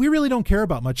really don't care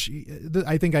about much.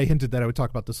 I think I hinted that I would talk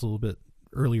about this a little bit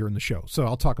earlier in the show, so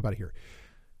I'll talk about it here.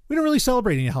 We don't really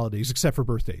celebrate any holidays except for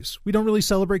birthdays. We don't really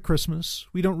celebrate Christmas.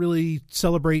 We don't really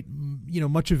celebrate,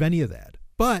 much of any of that.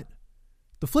 But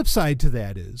the flip side to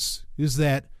that is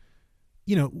that,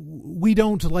 we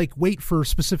don't wait for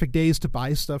specific days to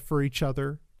buy stuff for each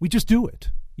other. We just do it.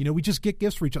 We just get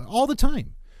gifts for each other all the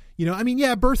time.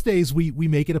 Birthdays, we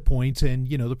make it a point, and,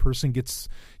 the person gets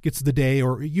the day,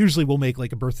 or usually we'll make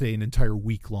like a birthday an entire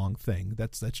week long thing.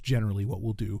 That's generally what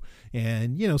we'll do.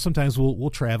 And, sometimes we'll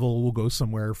travel, we'll go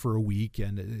somewhere for a week,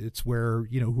 and it's where,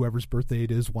 whoever's birthday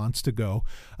it is wants to go.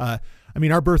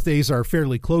 Our birthdays are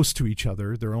fairly close to each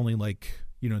other. They're only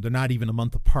they're not even a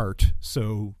month apart.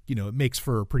 So, it makes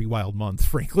for a pretty wild month,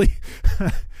 frankly.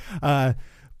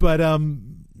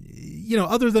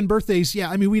 Other than birthdays,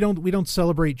 yeah, we don't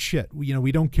celebrate shit.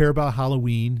 We don't care about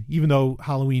Halloween, even though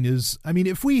Halloween is,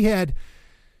 if we had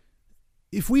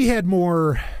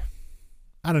more,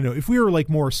 I don't know, if we were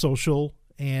more social,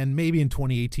 and maybe in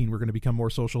 2018 we're going to become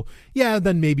more social, yeah,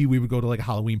 then maybe we would go to a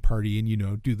Halloween party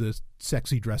and, do the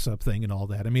sexy dress up thing and all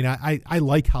that. I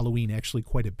like Halloween actually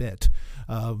quite a bit.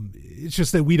 It's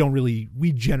just that we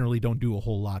generally don't do a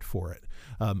whole lot for it.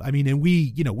 And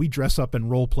we dress up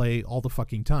and role play all the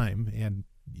fucking time, and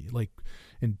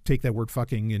and take that word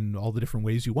fucking in all the different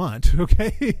ways you want.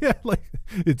 Okay.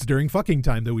 It's during fucking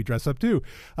time that we dress up too.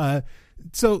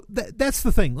 So that's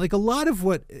the thing. A lot of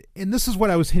what, and this is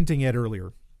what I was hinting at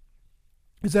earlier,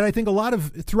 is that I think a lot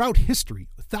of, throughout history,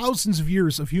 thousands of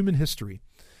years of human history,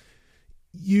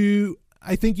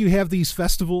 I think you have these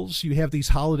festivals, you have these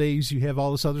holidays, you have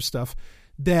all this other stuff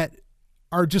that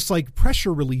are just like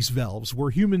pressure release valves where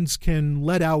humans can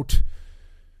let out,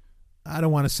 I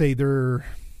don't want to say their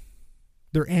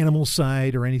animal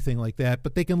side or anything like that,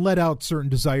 but they can let out certain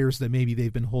desires that maybe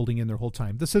they've been holding in their whole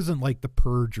time. This isn't like the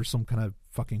purge or some kind of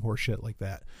fucking horseshit like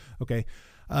that. Okay.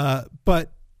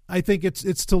 But I think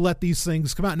it's to let these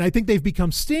things come out. And I think they've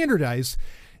become standardized.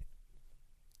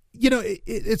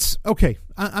 It's okay.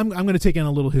 I'm going to take in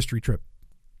a little history trip.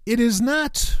 It is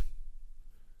not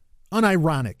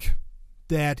unironic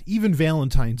that even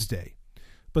Valentine's Day,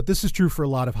 but this is true for a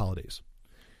lot of holidays,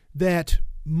 that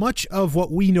much of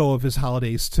what we know of as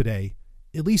holidays today,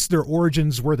 at least their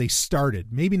origins, where they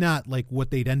started, maybe not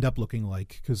what they'd end up looking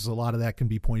like, because a lot of that can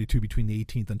be pointed to between the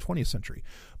 18th and 20th century.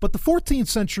 But the 14th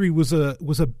century was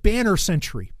a banner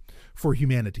century for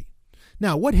humanity.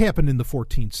 Now, what happened in the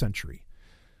 14th century?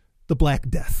 The Black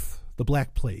Death, the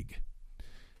Black Plague.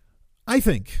 I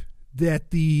think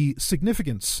that the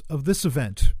significance of this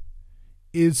event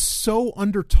is so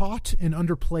undertaught and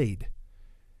underplayed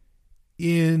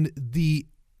in the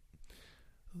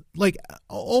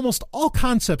almost all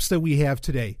concepts that we have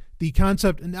today. The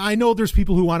concept, and I know there's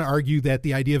people who want to argue that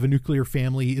the idea of a nuclear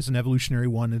family is an evolutionary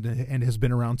one and has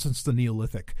been around since the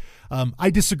Neolithic. I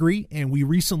disagree, and we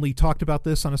recently talked about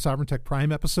this on a Sovereign Tech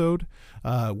Prime episode,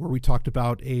 where we talked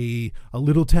about a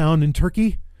little town in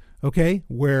Turkey, okay,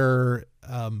 where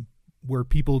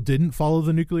people didn't follow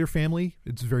the nuclear family.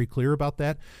 It's very clear about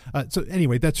that. So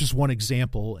anyway, that's just one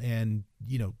example, and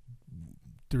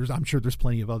I'm sure there's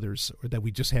plenty of others that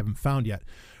we just haven't found yet.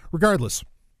 Regardless,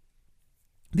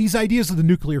 these ideas of the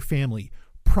nuclear family,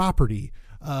 property,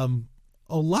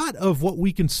 a lot of what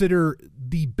we consider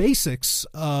the basics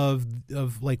of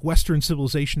like Western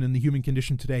civilization and the human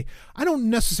condition today, I don't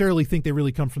necessarily think they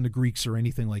really come from the Greeks or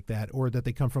anything like that, or that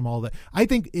they come from all that. I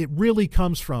think it really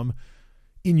comes from,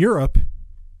 in Europe,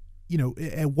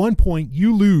 at one point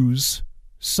you lose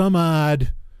some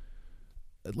odd,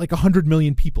 like 100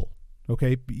 million people.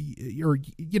 Okay. Or,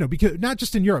 because not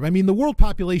just in Europe, I mean, the world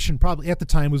population probably at the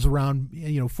time was around,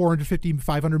 450,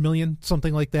 500 million,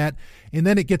 something like that. And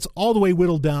then it gets all the way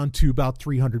whittled down to about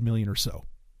 300 million or so.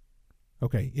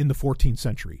 Okay. In the 14th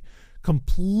century,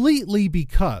 completely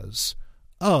because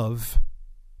of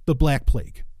the Black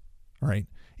Plague. All right.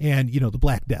 And, the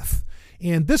Black Death.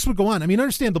 And this would go on. I mean,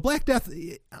 understand the Black Death,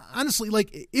 honestly,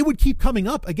 like it would keep coming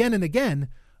up again and again,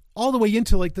 all the way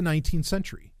into like the 19th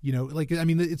century,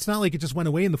 it's not like it just went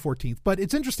away in the 14th, but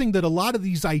it's interesting that a lot of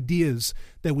these ideas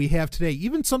that we have today,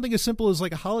 even something as simple as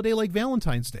like a holiday like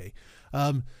Valentine's Day,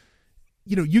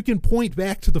 you can point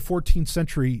back to the 14th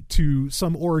century to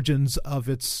some origins of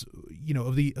its,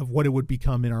 of what it would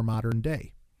become in our modern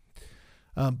day.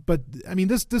 But I mean,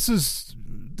 this is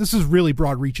really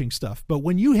broad reaching stuff. But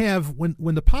when you have,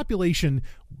 when the population,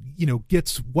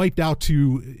 gets wiped out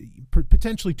to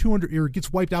potentially 200, or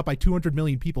gets wiped out by 200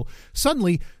 million people,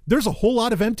 suddenly there's a whole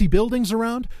lot of empty buildings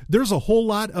around. There's a whole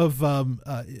lot of,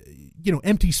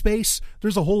 empty space.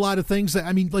 There's a whole lot of things that,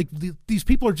 I mean, like these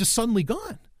people are just suddenly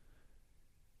gone.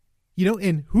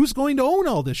 And who's going to own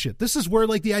all this shit? This is where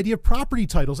like the idea of property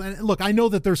titles, and look, I know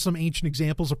that there's some ancient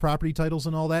examples of property titles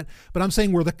and all that, but I'm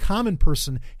saying where the common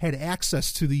person had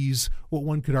access to these, what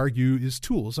one could argue is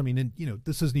tools. I mean, and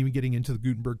this isn't even getting into the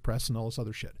Gutenberg press and all this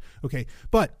other shit. Okay.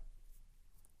 But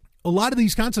a lot of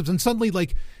these concepts, and suddenly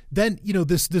like, then,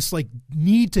 this like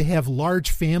need to have large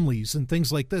families and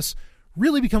things like this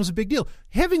really becomes a big deal.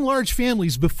 Having large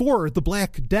families before the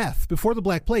Black Death, before the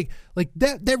Black Plague, like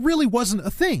that really wasn't a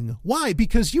thing. Why?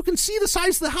 Because you can see the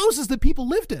size of the houses that people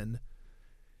lived in.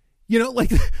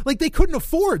 Like they couldn't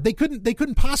afford, they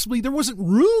couldn't possibly, there wasn't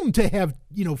room to have,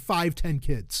 5-10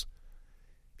 kids.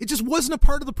 It just wasn't a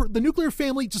part of the nuclear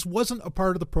family just wasn't a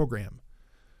part of the program.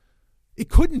 It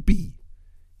couldn't be.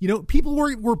 People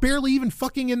were barely even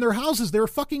fucking in their houses. They were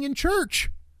fucking in church.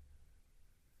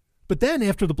 But then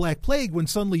after the Black Plague, when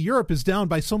suddenly Europe is down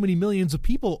by so many millions of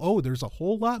people, there's a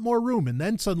whole lot more room. And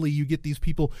then suddenly you get these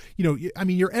people,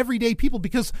 your everyday people,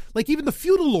 because like even the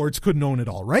feudal lords couldn't own it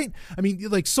all, right? I mean,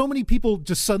 like so many people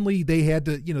just suddenly they had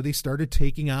to, they started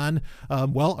taking on,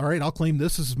 all right, I'll claim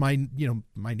this is my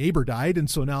neighbor died. And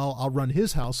so now I'll run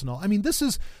his house and all. I mean, this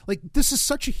is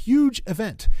such a huge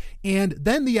event. And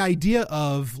then the idea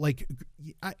of like,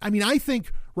 I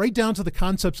think right down to the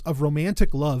concepts of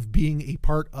romantic love being a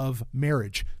part of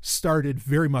marriage started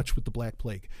very much with the Black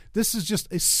Plague. This is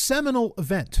just a seminal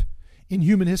event in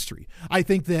human history. I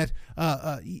think that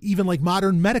even like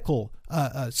modern medical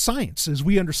science, as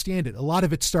we understand it, a lot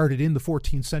of it started in the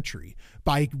 14th century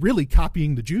by really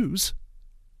copying the Jews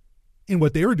in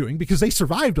what they were doing, because they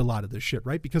survived a lot of this shit,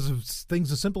 right? Because of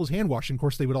things as simple as hand washing. Of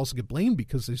course, they would also get blamed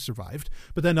because they survived.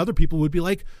 But then other people would be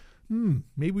like,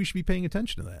 maybe we should be paying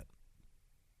attention to that.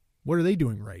 What are they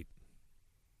doing right?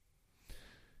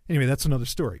 Anyway, that's another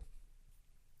story.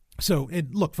 So,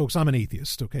 and look, folks, I'm an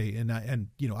atheist, okay, and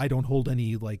I don't hold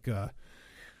any like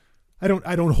I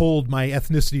don't hold my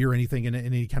ethnicity or anything in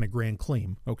any kind of grand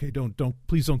claim, okay?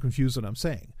 Please don't confuse what I'm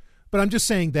saying. But I'm just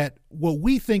saying that what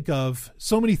we think of,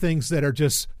 so many things that are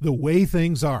just the way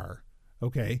things are,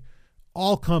 okay,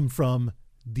 all come from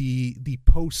the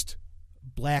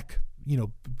post-Black,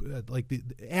 like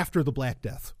after the Black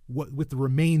Death, with the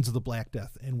remains of the Black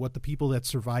Death and what the people that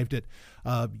survived it,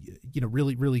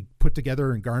 really, really put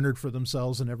together and garnered for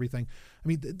themselves and everything. I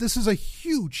mean, this is a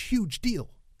huge, huge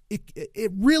deal.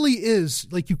 It really is,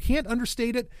 like, you can't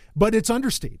understate it, but it's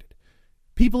understated.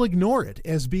 People ignore it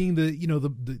as being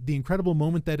the incredible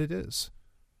moment that it is.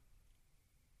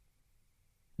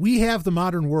 We have the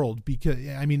modern world because,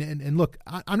 I mean, and look,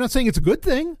 I'm not saying it's a good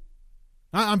thing.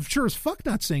 I'm sure as fuck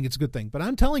not saying it's a good thing, but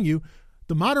I'm telling you,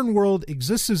 the modern world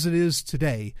exists as it is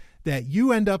today, that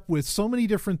you end up with so many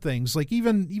different things, like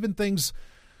even things,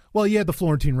 well, you had the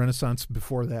Florentine Renaissance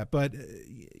before that, but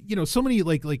so many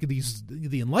like these,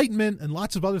 the Enlightenment and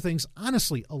lots of other things.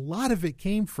 Honestly, a lot of it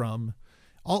came from,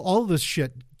 all of this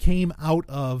shit came out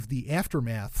of the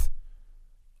aftermath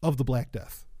of the Black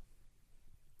Death.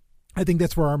 I think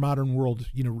that's where our modern world,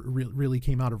 really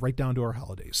came out of, right down to our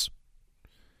holidays.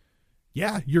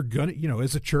 Yeah, you're gonna,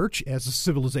 as a church, as a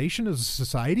civilization, as a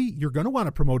society, you're gonna want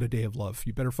to promote a day of love.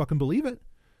 You better fucking believe it.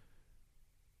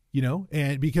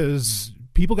 And because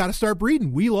people got to start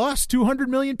breeding. We lost 200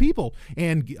 million people.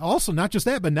 And also not just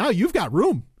that, but now you've got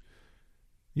room.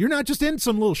 You're not just in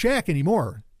some little shack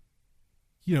anymore.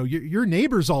 You know, your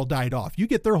neighbors all died off. You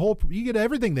get you get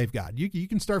everything they've got. You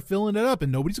can start filling it up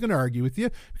and nobody's going to argue with you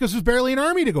because there's barely an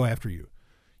army to go after you,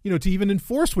 you know, to even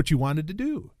enforce what you wanted to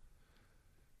do.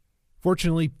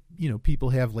 Fortunately, you know, people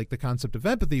have like the concept of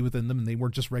empathy within them and they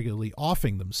weren't just regularly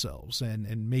offing themselves.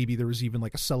 And maybe there was even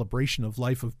like a celebration of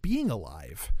life, of being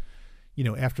alive, you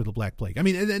know, after the Black Plague. I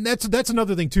mean, and that's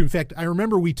another thing too. In fact, I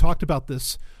remember we talked about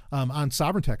this on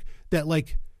Sovereign Tech, that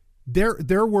like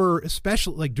there were,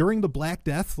 especially like during the Black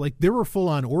Death, like there were full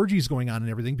on orgies going on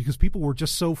and everything because people were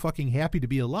just so fucking happy to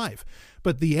be alive.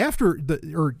 But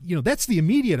that's the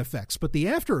immediate effects, but the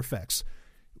after effects,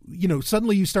 you know,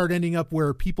 suddenly you start ending up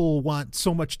where people want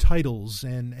so much titles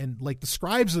and like the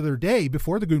scribes of their day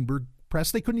before the Gutenberg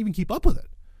press, they couldn't even keep up with it,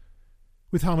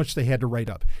 with how much they had to write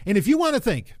up. And if you want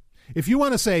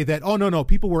to say that, oh no,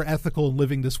 people were ethical and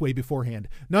living this way beforehand.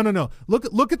 No.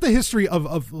 Look at the history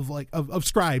of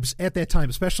scribes at that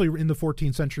time, especially in the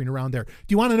 14th century and around there. Do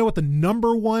you want to know what the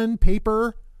number one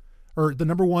paper or the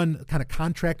number one kind of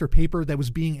contract or paper that was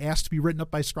being asked to be written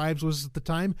up by scribes was at the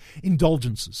time?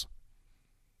 Indulgences.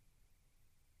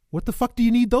 What the fuck do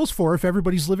you need those for if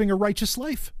everybody's living a righteous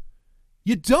life?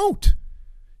 You don't.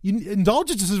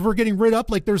 Indulgences were getting rid up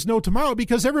like there's no tomorrow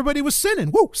because everybody was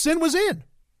sinning. Woo, sin was in.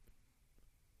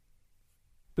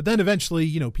 But then eventually,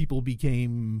 you know, people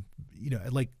became, you know,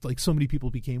 like so many people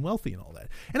became wealthy and all that.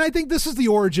 And I think this is the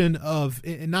origin of,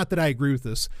 and not that I agree with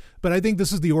this, but I think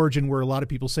this is the origin where a lot of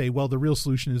people say, well, the real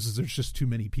solution is there's just too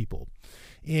many people.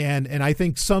 And I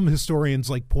think some historians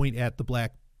like point at the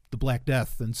Black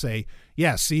Death and say,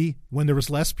 yeah, see, when there was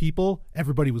less people,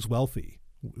 everybody was wealthy.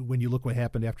 When you look what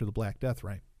happened after the Black Death,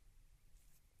 right?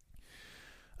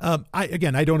 I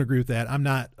don't agree with that. I'm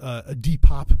not a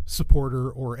Depop supporter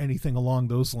or anything along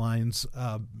those lines.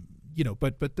 You know,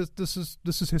 but this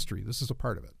is history. This is a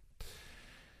part of it.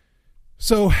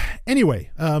 So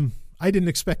anyway, I didn't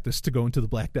expect this to go into the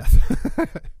Black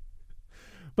Death,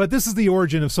 but this is the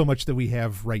origin of so much that we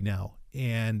have right now.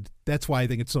 And that's why I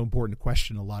think it's so important to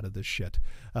question a lot of this shit.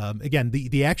 Again,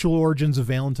 the actual origins of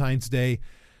Valentine's Day,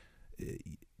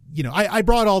 you know, I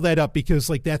brought all that up because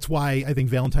like, that's why I think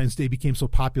Valentine's Day became so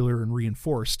popular and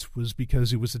reinforced, was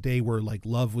because it was a day where like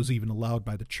love was even allowed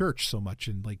by the church so much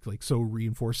and like so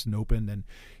reinforced and open.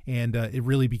 And it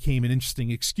really became an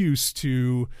interesting excuse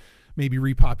to maybe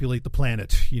repopulate the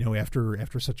planet, you know, after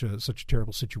such a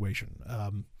terrible situation.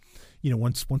 You know,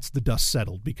 once the dust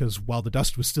settled, because while the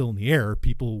dust was still in the air,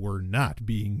 people were not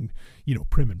being, you know,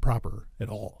 prim and proper at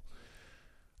all.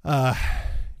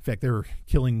 In fact, they were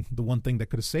killing the one thing that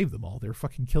could have saved them all. They were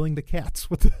fucking killing the cats.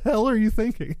 What the hell are you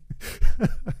thinking?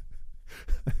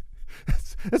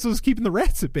 That's what was keeping the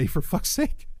rats at bay, for fuck's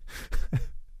sake.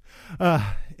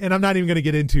 And I'm not even going to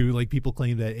get into like people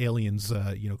claim that aliens,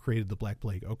 you know, created the Black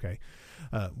Plague. Okay.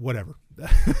 Whatever.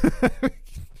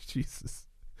 Jesus.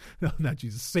 No, not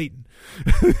Jesus, Satan.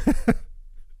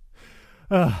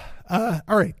 All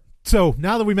right. So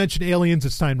now that we mentioned aliens,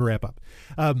 it's time to wrap up.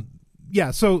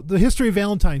 Yeah, so the history of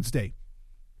Valentine's Day,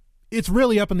 it's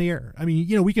really up in the air. I mean,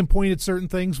 you know, we can point at certain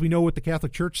things. We know what the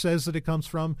Catholic Church says that it comes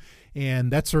from, and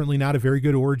that's certainly not a very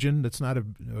good origin. That's not a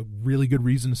really good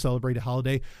reason to celebrate a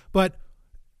holiday. But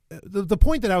the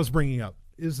point that I was bringing up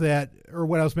is that, or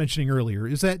what I was mentioning earlier,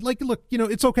 is that, like, look, you know,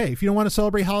 it's okay. If you don't want to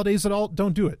celebrate holidays at all,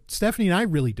 don't do it. Stephanie and I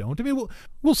really don't. I mean,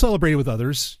 we'll celebrate it with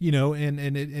others, you know, and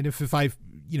if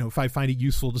I find it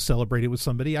useful to celebrate it with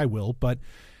somebody, I will. But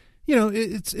you know,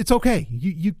 it's okay.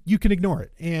 You can ignore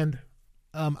it. And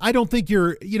I don't think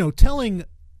you're, you know, telling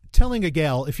a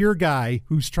gal, if you're a guy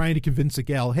who's trying to convince a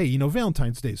gal, hey, you know,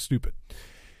 Valentine's Day is stupid.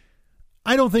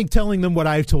 I don't think telling them what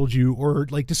I've told you or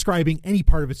like describing any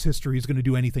part of its history is going to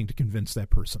do anything to convince that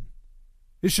person.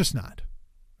 It's just not.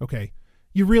 Okay.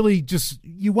 You really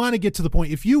you want to get to the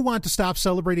point. If you want to stop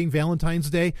celebrating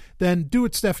Valentine's Day, then do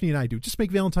what Stephanie and I do. Just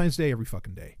make Valentine's Day every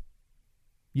fucking day.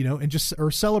 You know, and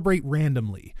or celebrate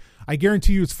randomly. I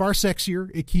guarantee you it's far sexier.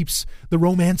 It keeps the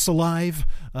romance alive.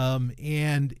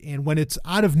 And when it's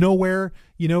out of nowhere,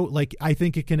 you know, like I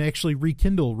think it can actually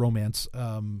rekindle romance.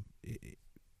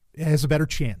 It has a better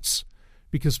chance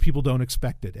because people don't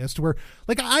expect it. As to where,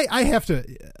 like, I have to,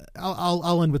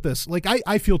 I'll end with this. Like,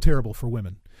 I feel terrible for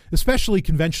women, especially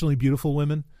conventionally beautiful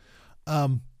women,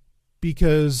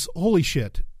 because holy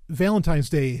shit, Valentine's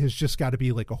Day has just got to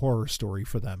be like a horror story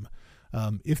for them.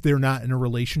 If they're not in a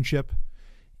relationship.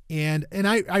 And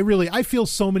I feel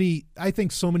I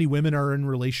think so many women are in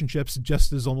relationships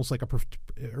just as almost like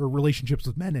or relationships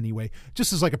with men anyway,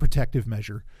 just as like a protective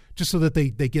measure, just so that they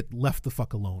get left the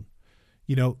fuck alone,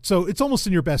 you know? So it's almost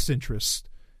in your best interest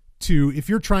to, if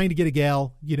you're trying to get a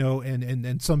gal, you know,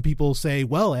 and some people say,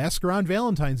 well, ask her on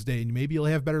Valentine's Day and maybe you'll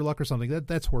have better luck or something.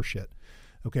 That's horseshit.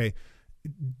 Okay.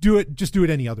 Just do it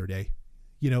any other day,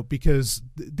 you know, because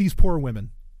these poor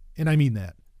women, and I mean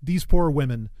that, these poor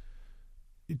women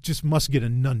just must get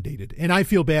inundated. And I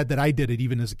feel bad that I did it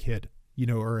even as a kid, you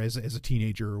know, or as a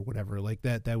teenager or whatever like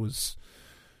that. That was,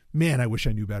 man, I wish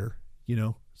I knew better, you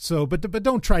know? So, but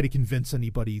don't try to convince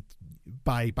anybody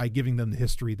by giving them the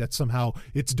history that somehow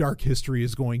its dark history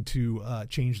is going to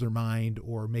change their mind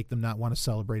or make them not want to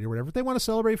celebrate or whatever. If they want to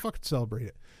celebrate, fucking celebrate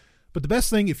it. But the best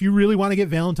thing, if you really want to get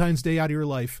Valentine's Day out of your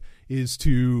life, is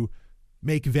to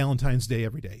make Valentine's Day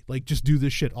every day. Like, just do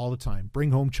this shit all the time.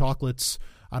 Bring home chocolates,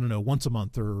 I don't know, once a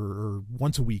month or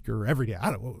once a week or every day.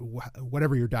 I don't know,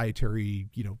 whatever your dietary,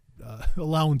 you know,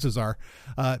 allowances are.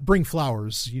 Bring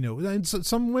flowers, you know. And so,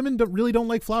 some women really don't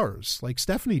like flowers. Like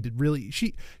Stephanie did really.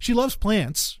 She loves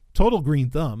plants. Total green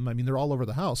thumb. I mean, they're all over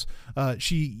the house.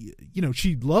 She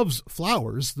loves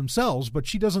flowers themselves, but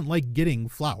she doesn't like getting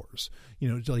flowers. You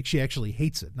know, like she actually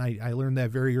hates it. And I learned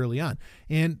that very early on.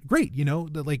 And great, you know,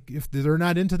 like if they're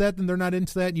not into that, then they're not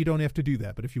into that, and you don't have to do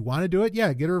that. But if you want to do it,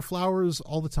 yeah, get her flowers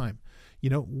all the time. You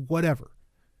know, whatever.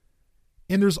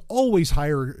 And there's always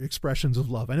higher expressions of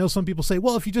love. I know some people say,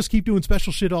 well, if you just keep doing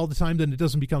special shit all the time, then it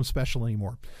doesn't become special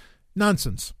anymore.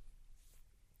 Nonsense.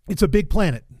 It's a big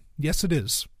planet. Yes, it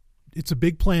is. It's a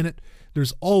big planet.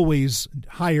 There's always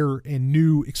higher and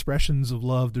new expressions of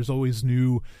love. There's always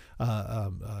new,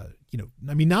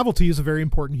 novelty is a very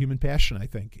important human passion, I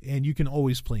think, and you can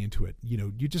always play into it. You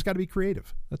know, you just got to be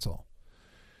creative. That's all.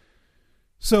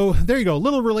 So there you go.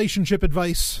 Little relationship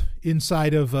advice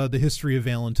inside of the history of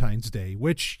Valentine's Day,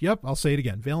 which, yep, I'll say it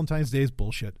again. Valentine's Day is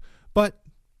bullshit, but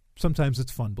sometimes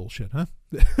it's fun bullshit, huh?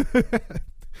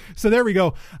 So there we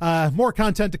go. More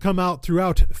content to come out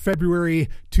throughout February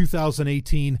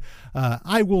 2018.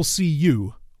 I will see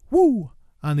you,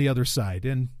 on the other side.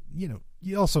 And, you know,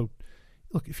 you also,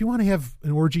 look, if you want to have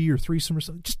an orgy or threesome or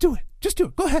something, just do it. Just do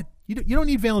it. Go ahead. You don't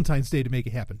need Valentine's Day to make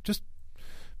it happen. Just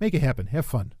make it happen. Have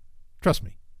fun. Trust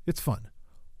me. It's fun.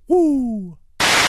 Woo!